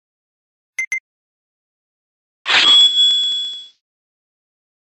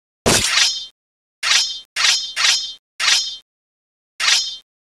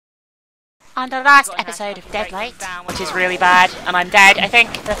On the last episode of Deadlight, which is really bad, and I'm dead, I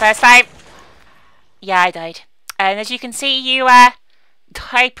think, the first time. Yeah, I died. And as you can see, you,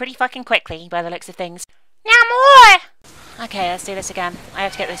 die pretty fucking quickly, by the looks of things. Now more! Okay, let's do this again. I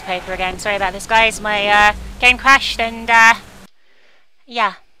have to get this paper again. Sorry about this, guys. My, game crashed, and,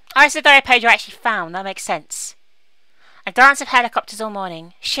 yeah. Oh, it's the very page I actually found. That makes sense. A dance of helicopters all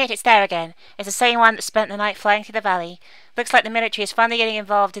morning. Shit, it's there again. It's the same one that spent the night flying through the valley. Looks like the military is finally getting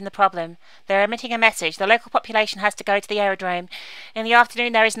involved in the problem. They're emitting a message. The local population has to go to the aerodrome. In the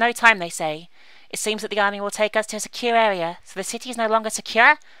afternoon there is no time, they say. It seems that the army will take us to a secure area. So the city is no longer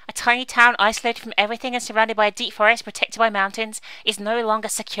secure? A tiny town isolated from everything and surrounded by a deep forest protected by mountains is no longer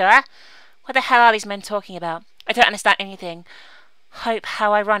secure? What the hell are these men talking about? I don't understand anything. Hope,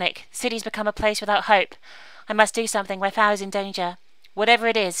 how ironic. The city's become a place without hope. I must do something. My father's in danger. Whatever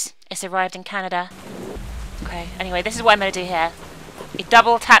it is, it's arrived in Canada. Okay, anyway, this is what I'm going to do here. You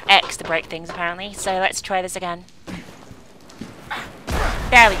double tap X to break things, apparently. So let's try this again.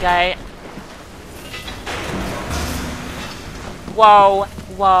 There we go. Whoa,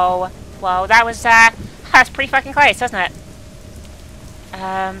 whoa, whoa. That was pretty fucking close, wasn't it?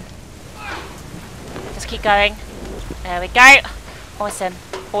 Just keep going. There we go. Awesome.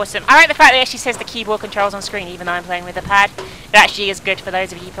 Awesome. I like the fact that it actually says the keyboard controls on screen even though I'm playing with the pad. It actually is good for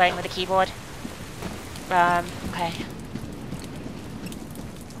those of you playing with the keyboard. Okay.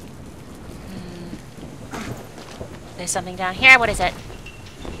 There's something down here. What is it?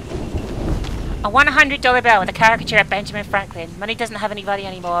 A $100 bill with a caricature of Benjamin Franklin. Money doesn't have any value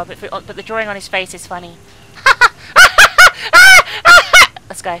anymore, but the drawing on his face is funny.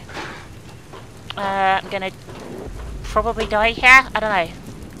 Let's go. I'm gonna probably die here. I don't know.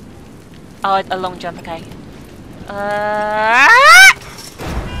 Oh, a long jump, okay.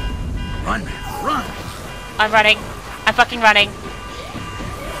 Run, man, run! I'm running. I'm fucking running.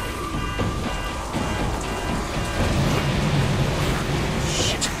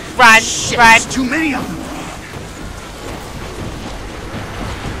 Shit. Run, Shit, run. there's too many of them.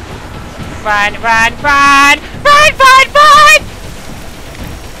 Run, run, run! Run, run, run!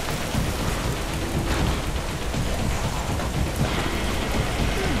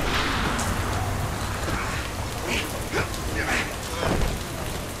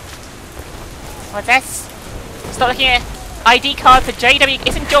 What's this? Stop looking at ID card for JW.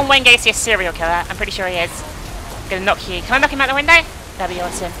 Isn't John Wayne Gacy a serial killer? I'm pretty sure he is. I'm gonna knock you. Can I knock him out the window? That'd be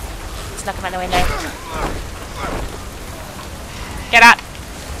awesome. Let's knock him out the window. Get up.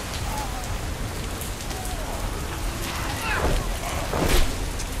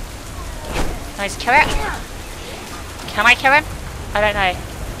 Can I just kill it? Can I kill him? I don't know.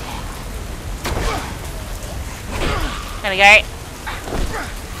 There we go.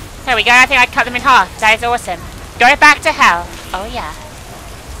 There we go, I think I cut them in half. That is awesome. Go back to hell. Oh yeah.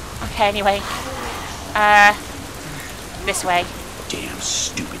 Okay, anyway. This way. Damn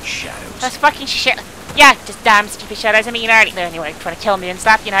stupid shadows. That's fucking shit. Yeah, just damn stupid shadows. I mean, they're anyway trying to kill me and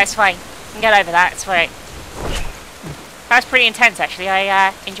stuff. You know, it's fine. I can get over that, it's fine. That was pretty intense, actually.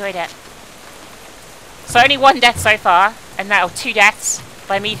 I enjoyed it. So only one death so far, and now 2 deaths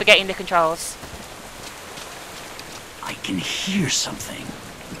by me forgetting the controls. I can hear something.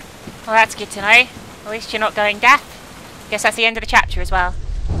 Well, that's good to know. At least you're not going deaf. Guess that's the end of the chapter as well.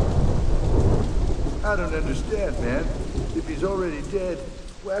 I don't understand, man. If he's already dead,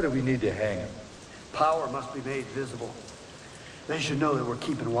 why do we need to hang him? Power must be made visible. They should know that we're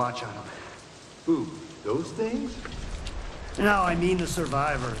keeping watch on them. Who? Those things? No, I mean the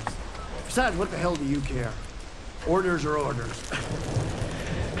survivors. Besides, what the hell do you care? Orders are orders.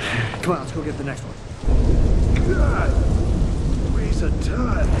 Come on, let's go get the next one. God! Waste of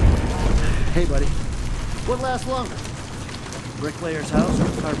time. Hey, buddy. What lasts longer? Bricklayer's house or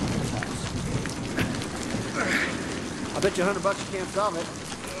the carpenter's house? I bet you $100 you can't solve it.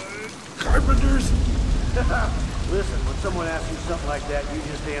 Carpenters? Listen, when someone asks you something like that, you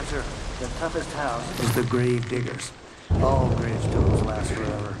just answer, the toughest house is the grave diggers. All gravestones last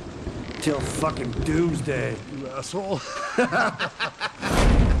forever. Till fucking doomsday. You asshole.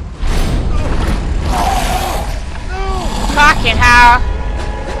 Fucking hell.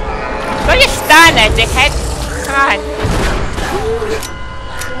 Don't just stand there, dickhead. Come on.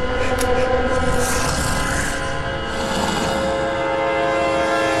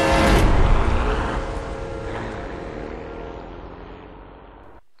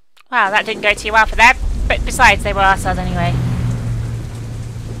 Wow, that didn't go too well for them. But besides, they were arseholes anyway.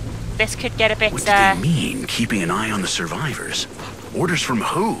 This could get a bit, What do they mean, keeping an eye on the survivors? Orders from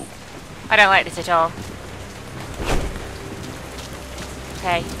who? I don't like this at all.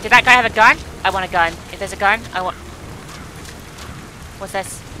 Okay, did that guy have a gun? I want a gun. If there's a gun, I want... What's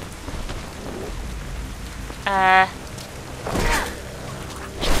this?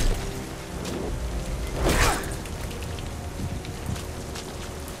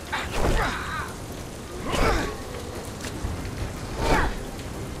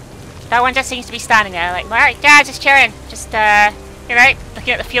 That one just seems to be standing there, like, alright, yeah, just chilling. Just, you know,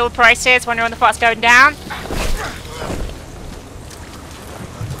 looking at the fuel prices, wondering when the fart's going down.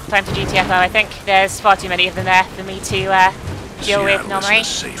 Time for GTFO, I think. There's far too many of them there for me to, deal with normally. Seattle's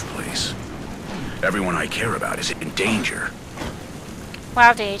a safe place. Everyone I care about is in danger.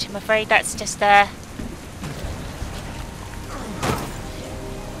 Well, dude, I'm afraid that's just,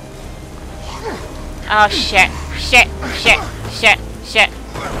 Oh, shit. Shit. Shit. Shit. Shit.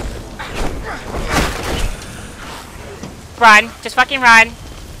 Run. Just fucking run.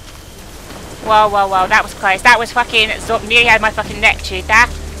 Whoa, whoa, whoa. That was close. That was fucking... nearly had my fucking neck chewed there.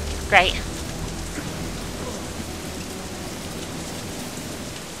 Great.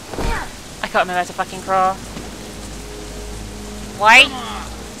 I can't remember how to fucking crawl. Why?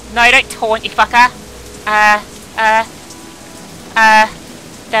 No, don't taunt, you fucker.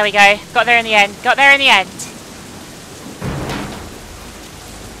 There we go. Got there in the end. Got there in the end.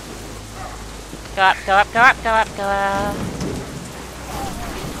 Go up, go up, go up, go up, go up.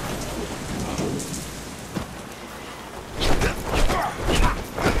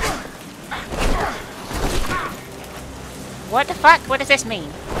 What the fuck? What does this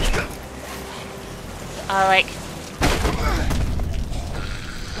mean? Oh, like...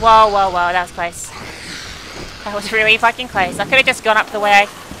 Whoa, whoa, whoa, that was close. That was really fucking close. I could have just gone up the way.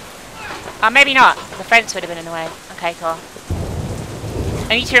 Oh, maybe not. The fence would have been in the way. Okay, cool.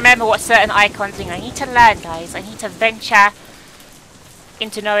 I need to remember what certain icons mean. I need to learn, guys. I need to venture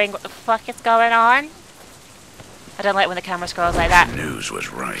into knowing what the fuck is going on. I don't like when the camera scrolls like that. The news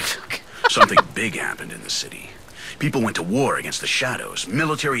was right. Something big happened in the city. People went to war against the Shadows,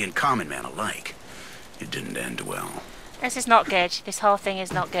 military and common man alike. It didn't end well. This is not good. This whole thing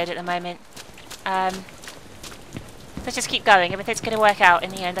is not good at the moment. Let's just keep going. Everything's going to work out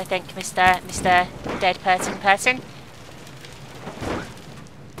in the end, I think, Mr. Dead person.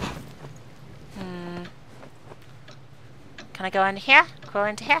 Can I go into here? Crawl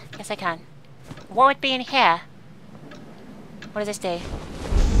into here? Yes, I can. What would be in here? What does this do?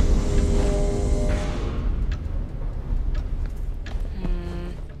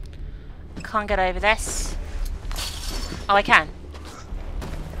 Can't get over this. Oh, I can.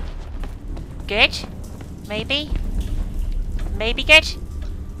 Good. Maybe. Maybe good.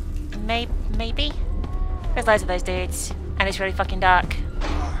 Maybe. There's loads of those dudes. And it's really fucking dark.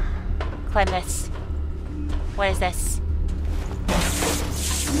 Climb this. What is this?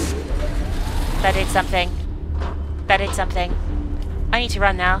 That did something. That did something. I need to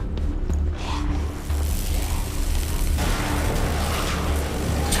run now.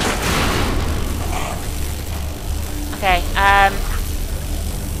 Okay,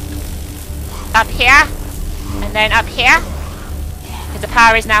 up here, and then up here, because the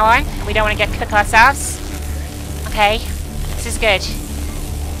power is now on. We don't want to get cooked ourselves. Okay, this is good.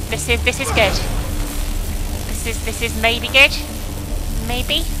 This is good. This is maybe good.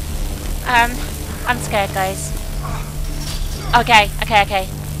 Maybe. I'm scared, guys. Okay,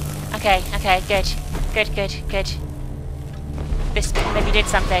 good. This maybe did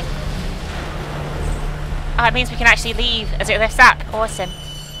something. Oh, it means we can actually leave as it lifts up. Awesome.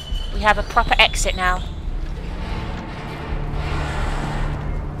 We have a proper exit now.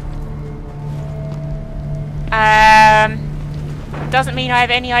 Doesn't mean I have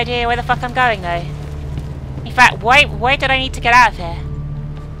any idea where the fuck I'm going, though. In fact, why did I need to get out of here?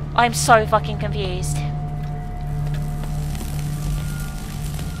 I'm so fucking confused.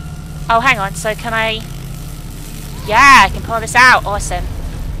 Oh, hang on. So can I... Yeah, I can pull this out. Awesome.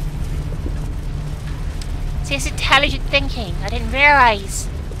 See, it's intelligent thinking. I didn't realise.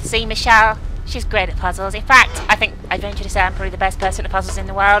 See, Michelle, she's great at puzzles. In fact, I think I'd venture to say I'm probably the best person at puzzles in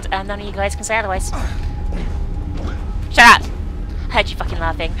the world, and none of you guys can say otherwise. Shut up! I heard you fucking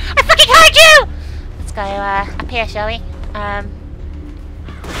laughing. I fucking heard you! Let's go up here, shall we?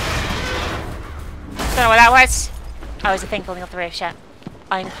 Don't know what that was. Oh, it was a thing falling off the roof. Shit.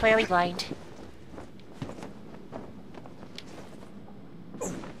 I'm clearly blind.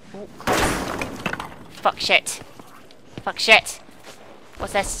 Ooh. Fuck shit. Fuck shit.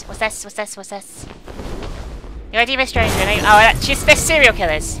 What's this? What's this? What's this? What's this? The idea of a stranger. Oh, that's just they're serial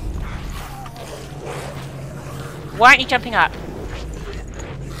killers. Why aren't you jumping up?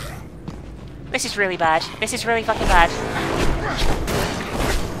 This is really bad. This is really fucking bad.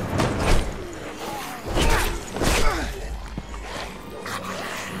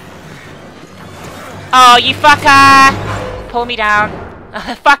 Oh, you fucker! Pull me down.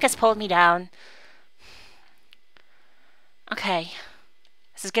 The fucker's pulled me down. Okay.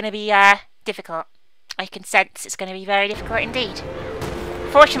 This is going to be difficult. I can sense it's going to be very difficult indeed.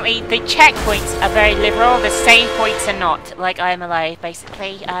 Fortunately, the checkpoints are very liberal. The save points are not. Like I Am Alive,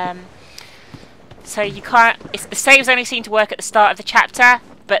 basically. So you can't... the saves only seem to work at the start of the chapter,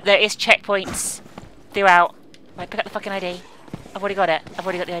 but there is checkpoints throughout. Right, pick up the fucking ID. I've already got it. I've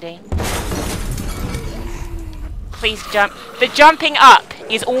already got the ID. Please jump. The jumping up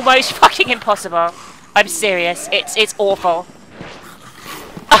is almost fucking impossible. I'm serious. It's awful.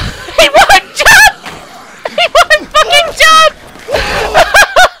 He won't jump! He won't fucking jump!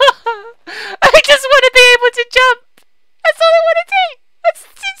 I just want to be able to jump. That's all I want to do.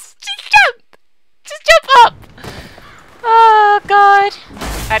 Just jump. Just jump up. Oh, God.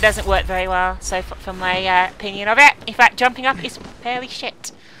 That doesn't work very well, so from my opinion of it. In fact, jumping up is fairly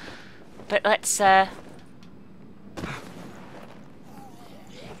shit. But let's... There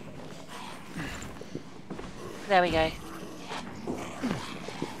we go.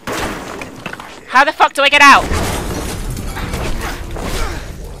 How the fuck do I get out?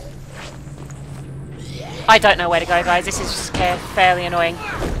 I don't know where to go, guys. This is just fairly annoying.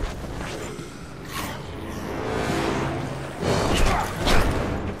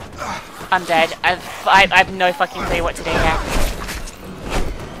 I'm dead. I've no fucking clue what to do here.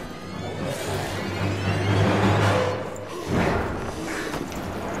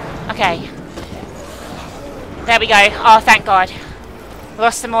 Okay. There we go. Oh, thank God.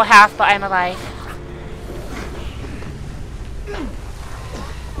 Lost some more health, but I'm alive.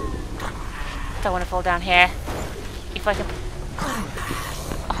 Don't want to fall down here. If I can...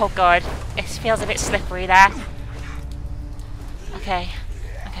 Oh, God. It feels a bit slippery there. Okay.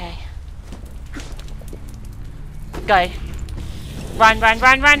 Okay. Go. Run, run,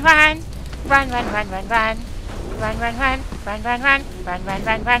 run, run, run! Run, run, run, run, run! Run, run, run! Run, run, run! Run, run,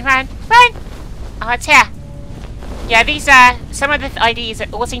 run, run, run! Run! Oh, it's here! Yeah, these are... some of the IDs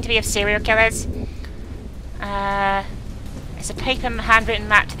all seem to be of serial killers. It's a paper handwritten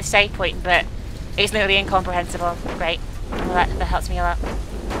map to the save point, but it's nearly incomprehensible. Great. Well, that helps me a lot.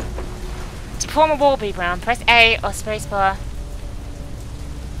 To perform a wallpaper round, press A or spacebar.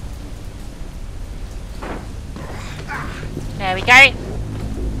 There we go.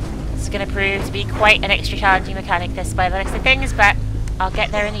 It's going to prove to be quite an extra challenging mechanic, this, by the looks of things, but I'll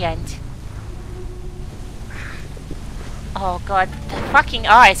get there in the end. Oh, God. The fucking...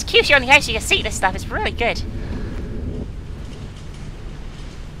 oh, it's cute. You're on the edge of your seat, this stuff. It's really good.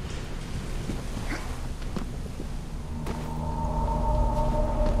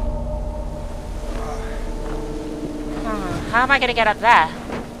 How am I going to get up there?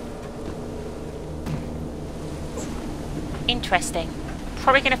 Interesting.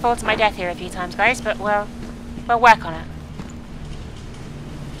 Probably going to fall to my death here a few times, guys, but we'll work on it.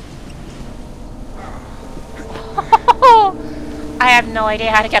 I have no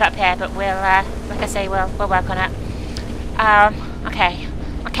idea how to get up here, but we'll, like I say, we'll work on it. Okay.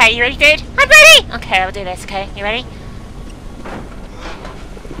 Okay, you ready, dude? I'm ready! Okay, I'll do this, okay? You ready?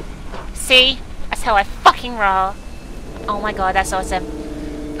 See? That's how I fucking roll. Oh my God, that's awesome.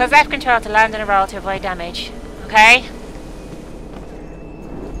 Press left control to land on a roll to avoid damage. Okay?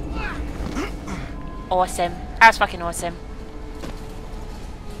 Awesome. That was fucking awesome.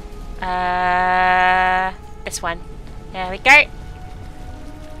 This one. There we go.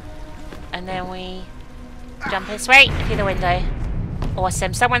 And then we jump this way through the window.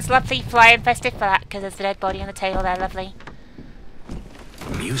 Awesome. Someone's lovely flying festive for that because there's the dead body on the table there. Lovely.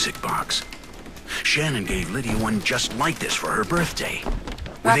 Music box. Shannon gave Lydia one just like this for her birthday. Were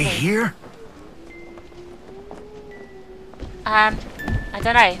Lovely. they here? I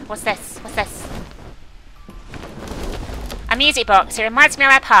don't know. What's this? What's this? A music box. It reminds me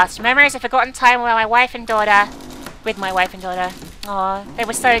of my past. Memories of a forgotten time with my wife and daughter. Aw, they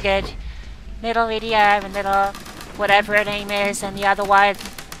were so good. Little Lydia and little whatever her name is and the other one.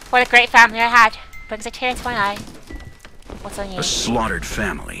 What a great family I had. Brings a tear to my eye. What's on you? A slaughtered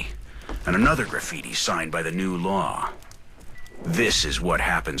family. And another graffiti signed by the new law. This is what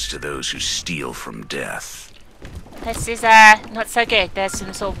happens to those who steal from death. This is, not so good. There's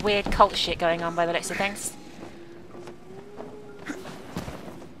some sort of weird cult shit going on by the looks of things.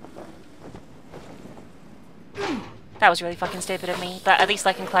 That was really fucking stupid of me, but at least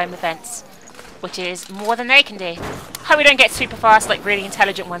I can climb the fence. Which is more than they can do. Hope we don't get super fast, like really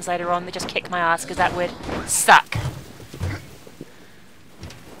intelligent ones later on that just kick my ass, because that would suck.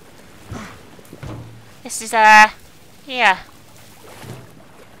 This is, yeah.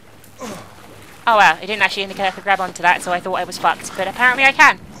 Oh wow, it didn't actually indicate I could grab onto that, so I thought I was fucked. But apparently I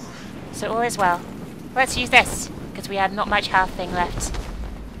can. So all is well. Let's use this, because we have not much health thing left.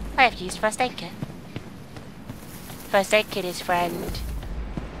 I have used first aid kit. First aid kit is friend.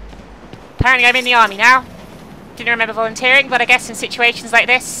 Apparently I'm in the army now. Didn't remember volunteering, but I guess in situations like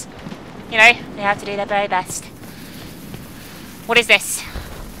this, you know, they have to do their very best. What is this?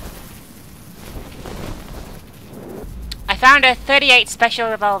 I found a .38 special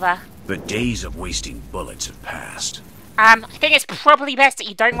revolver. The days of wasting bullets have passed. I think it's probably best that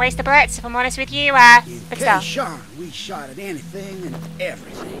you don't waste the bullets, if I'm honest with you. But still. Sean, we shot at anything and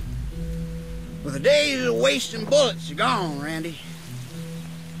everything. Well, the days of wasting bullets are gone, Randy.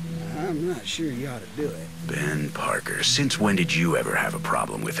 I'm not sure you ought to do it. Ben Parker, since when did you ever have a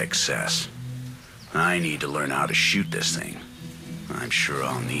problem with excess? I need to learn how to shoot this thing. I'm sure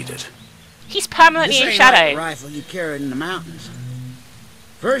I'll need it. He's permanently This in ain't shadow. like the rifle you carried in the mountains.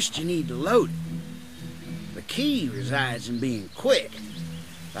 First, you need to load it. The key resides in being quick,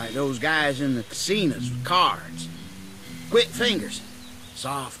 like those guys in the casinos with cards. Quick fingers,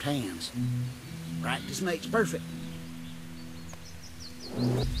 soft hands. Practice makes perfect.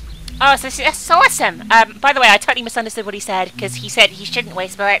 Oh, so that's so awesome. By the way, I totally misunderstood what he said, because he said he shouldn't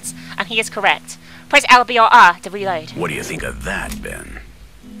waste bullets, and he is correct. Press LB or R to reload. What do you think of that, Ben?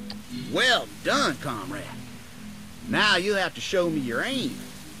 Well done, comrade. Now you'll have to show me your aim.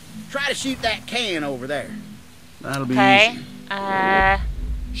 Try to shoot that can over there. That'll be Okay. easy.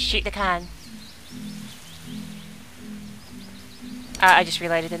 Shoot the can. I just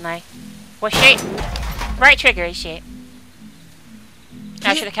reloaded, didn't I? What shoot? Right trigger is shoot.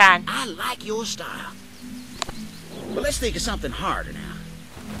 Now shoot the can. I like your style. But let's think of something harder now.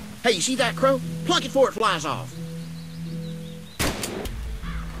 Hey, you see that crow? Plunk it before it flies off.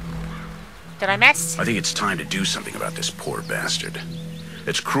 Did I miss? I think it's time to do something about this poor bastard.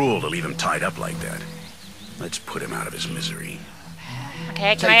 It's cruel to leave him tied up like that. Let's put him out of his misery.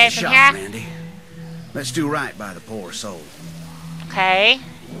 Okay, can Take I the open shot, here? Randy. Let's do right by the poor soul. Okay.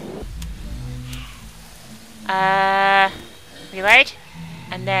 Reload.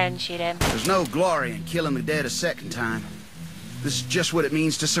 And then shoot him. There's no glory in killing the dead a second time. This is just what it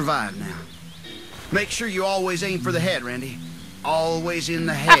means to survive now. Make sure you always aim for the head, Randy. Always in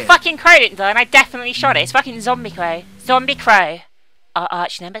the That head. fucking crow didn't though, and I definitely shot it. It's fucking Zombie Crow. Zombie Crow. Our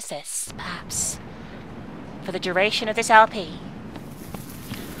arch nemesis, perhaps. For the duration of this LP.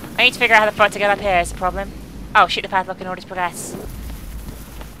 I need to figure out how the fuck to get up here is the problem. Oh, shoot the padlock in order to progress.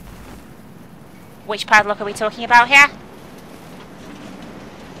 Which padlock are we talking about here?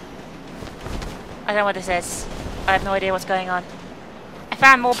 I don't know what this is. I have no idea what's going on. I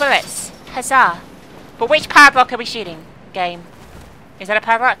found more bullets. Huzzah. But which padlock are we shooting? Game. Is that a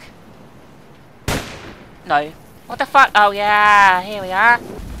padlock? No. What the fuck? Oh yeah, here we are.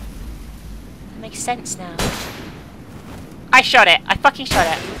 That makes sense now. I shot it. I fucking shot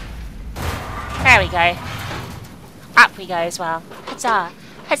it. There we go. Up we go as well. Huzzah.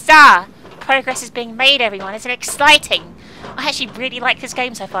 Huzzah! Progress is being made, everyone. Isn't it exciting? I actually really like this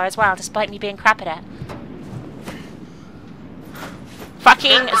game so far as well, despite me being crap at it.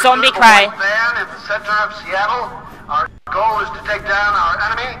 Fucking Zombie Crow. Van in the center of Seattle. Our goal is to take down our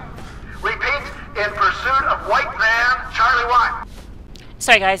enemy. Repeat, in pursuit of white van, Charlie 1.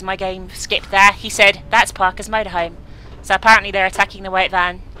 Sorry guys, my game skipped there. He said, that's Parker's motorhome. So apparently they're attacking the white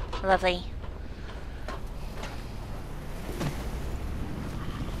van. Lovely.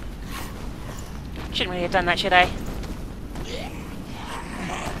 Shouldn't really have done that, should I?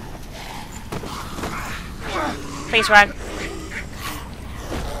 Please run.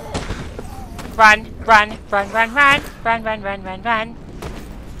 Run, run, run, run, run, run, run, run, run, run.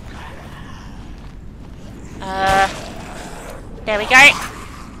 There we go.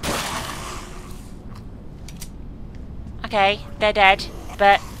 Okay, they're dead,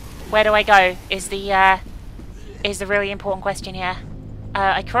 but where do I go is the really important question here.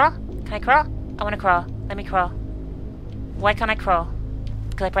 I crawl? Can I crawl? I want to crawl. Let me crawl. Why can't I crawl?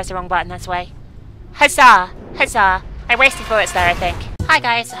 Because I pressed the wrong button, that's why. Huzzah! Huzzah! I wasted bullets there, I think. Hi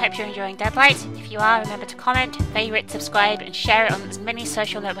guys, I hope you're enjoying Deadlight. If you are, remember to comment, favourite, subscribe, and share it on as many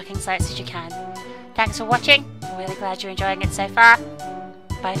social networking sites as you can. Thanks for watching. I'm really glad you're enjoying it so far.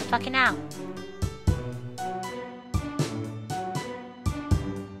 Bye for fucking now.